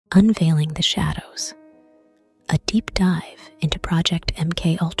Unveiling the Shadows, a deep dive into Project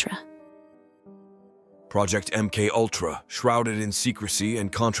MKUltra. Project MKUltra, shrouded in secrecy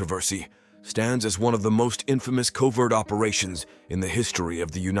and controversy, stands as one of the most infamous covert operations in the history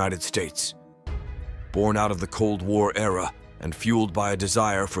of the United States. Born out of the Cold War era and fueled by a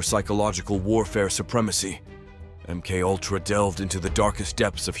desire for psychological warfare supremacy, MKUltra delved into the darkest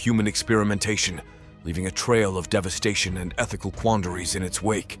depths of human experimentation, leaving a trail of devastation and ethical quandaries in its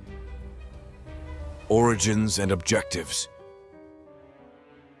wake. Origins and objectives.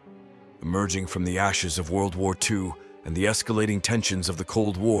 Emerging from the ashes of World War II and the escalating tensions of the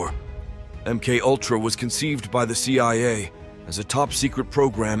Cold War, MKUltra was conceived by the CIA as a top-secret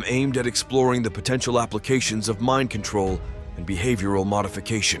program aimed at exploring the potential applications of mind control and behavioral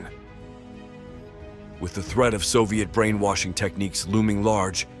modification. With the threat of Soviet brainwashing techniques looming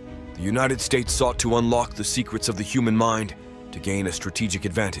large, the United States sought to unlock the secrets of the human mind to gain a strategic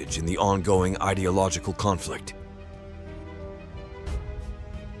advantage in the ongoing ideological conflict.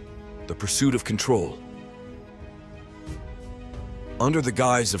 The pursuit of control. Under the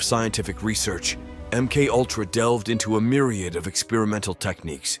guise of scientific research, MKUltra delved into a myriad of experimental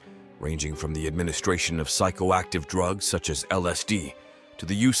techniques, ranging from the administration of psychoactive drugs such as LSD to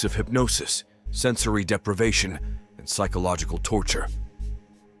the use of hypnosis, sensory deprivation, and psychological torture.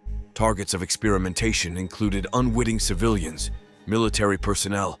 Targets of experimentation included unwitting civilians, military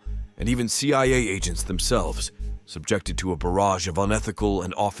personnel, and even CIA agents themselves, subjected to a barrage of unethical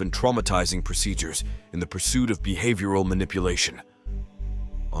and often traumatizing procedures in the pursuit of behavioral manipulation.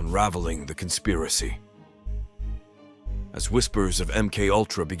 Unraveling the conspiracy. As whispers of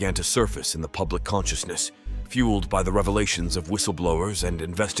MKUltra began to surface in the public consciousness, fueled by the revelations of whistleblowers and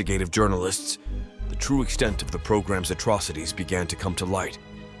investigative journalists, the true extent of the program's atrocities began to come to light.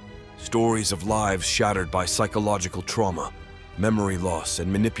 Stories of lives shattered by psychological trauma, memory loss,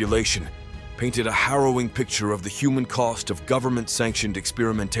 and manipulation painted a harrowing picture of the human cost of government-sanctioned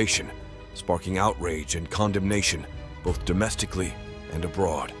experimentation, sparking outrage and condemnation both domestically and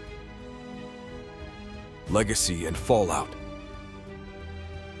abroad. Legacy and fallout.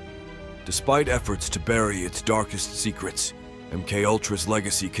 Despite efforts to bury its darkest secrets, MKUltra's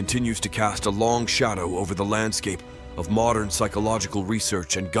legacy continues to cast a long shadow over the landscape of modern psychological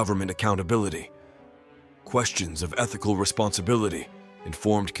research and government accountability. Questions of ethical responsibility,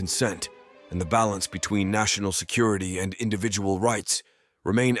 informed consent, and the balance between national security and individual rights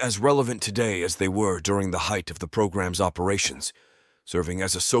remain as relevant today as they were during the height of the program's operations, serving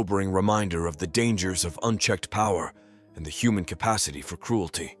as a sobering reminder of the dangers of unchecked power and the human capacity for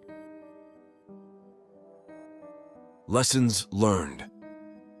cruelty. Lessons learned.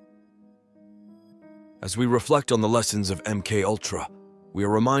 As we reflect on the lessons of MKUltra, we are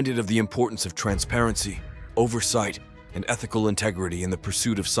reminded of the importance of transparency, oversight, and ethical integrity in the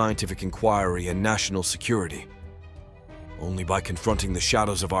pursuit of scientific inquiry and national security. Only by confronting the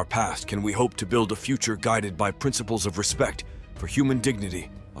shadows of our past can we hope to build a future guided by principles of respect for human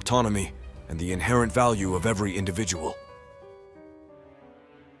dignity, autonomy, and the inherent value of every individual.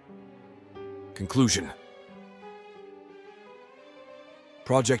 Conclusion.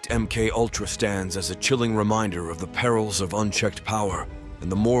 Project MKUltra stands as a chilling reminder of the perils of unchecked power and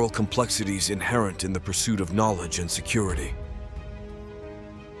the moral complexities inherent in the pursuit of knowledge and security.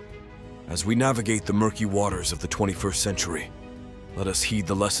 As we navigate the murky waters of the 21st century, let us heed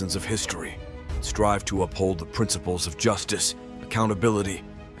the lessons of history and strive to uphold the principles of justice, accountability,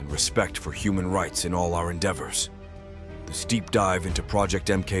 and respect for human rights in all our endeavors. This deep dive into Project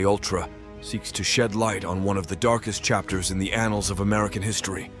MKUltra seeks to shed light on one of the darkest chapters in the annals of American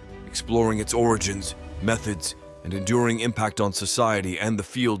history, exploring its origins, methods, and enduring impact on society and the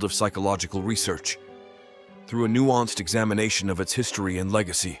field of psychological research. Through a nuanced examination of its history and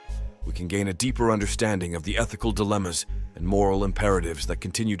legacy, we can gain a deeper understanding of the ethical dilemmas and moral imperatives that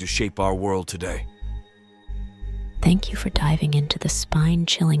continue to shape our world today. Thank you for diving into the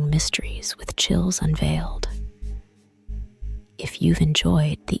spine-chilling mysteries with Chills Unveiled. If you've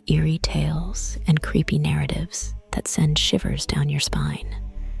enjoyed the eerie tales and creepy narratives that send shivers down your spine,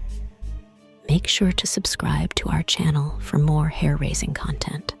 make sure to subscribe to our channel for more hair-raising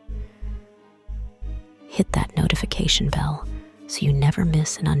content. Hit that notification bell so you never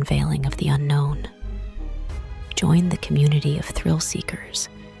miss an unveiling of the unknown. Join the community of thrill seekers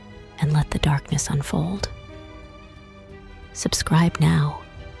and let the darkness unfold. Subscribe now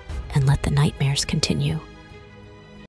and let the nightmares continue.